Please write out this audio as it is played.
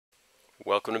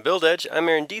Welcome to BuildEdge. I'm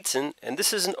Aaron Dietzen, and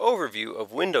this is an overview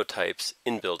of window types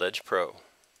in BuildEdge Pro.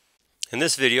 In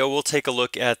this video, we'll take a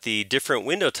look at the different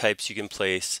window types you can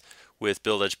place with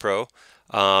BuildEdge Pro.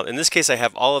 In this case, I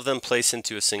have all of them placed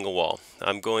into a single wall.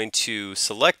 I'm going to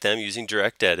select them using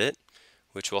Direct Edit,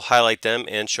 which will highlight them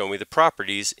and show me the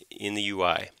properties in the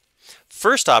UI.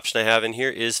 First option I have in here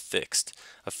is fixed.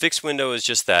 A fixed window is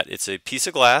just that. It's a piece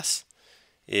of glass.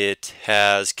 It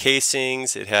has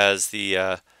casings. It has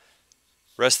the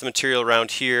rest of the material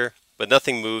around here, but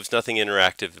nothing moves, nothing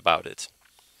interactive about it.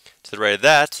 To the right of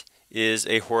that is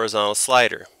a horizontal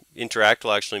slider. Interact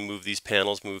will actually move these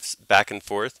panels, moves back and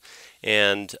forth,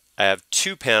 and I have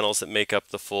two panels that make up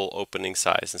the full opening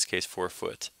size, in this case 4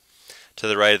 foot. To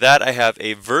the right of that I have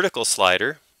a vertical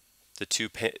slider. The two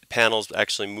panels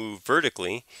actually move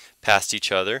vertically past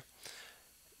each other.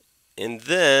 And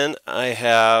then I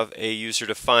have a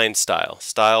user-defined style,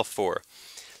 style 4.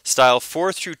 Style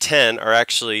 4 through 10 are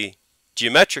actually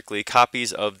geometrically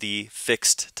copies of the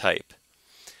fixed type.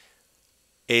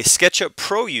 A SketchUp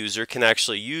Pro user can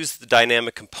actually use the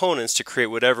dynamic components to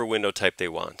create whatever window type they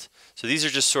want. So these are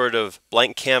just sort of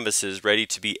blank canvases ready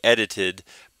to be edited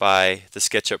by the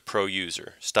SketchUp Pro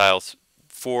user, style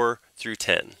 4 through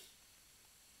 10.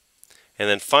 And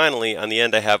then finally, on the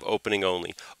end, I have opening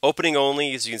only. Opening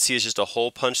only, as you can see, is just a hole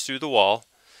punched through the wall.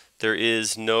 There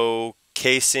is no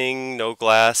casing, no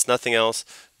glass, nothing else,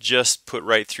 just put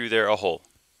right through there a hole.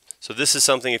 So this is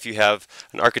something if you have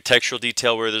an architectural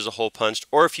detail where there's a hole punched,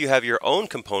 or if you have your own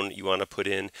component you want to put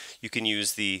in, you can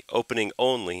use the opening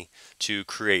only to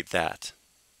create that.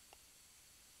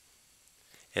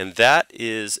 And that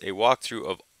is a walkthrough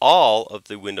of all of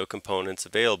the window components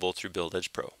available through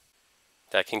BuildEdge Pro.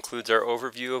 That concludes our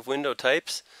overview of window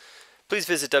types. Please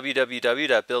visit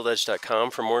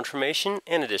www.buildedge.com for more information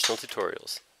and additional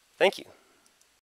tutorials. Thank you.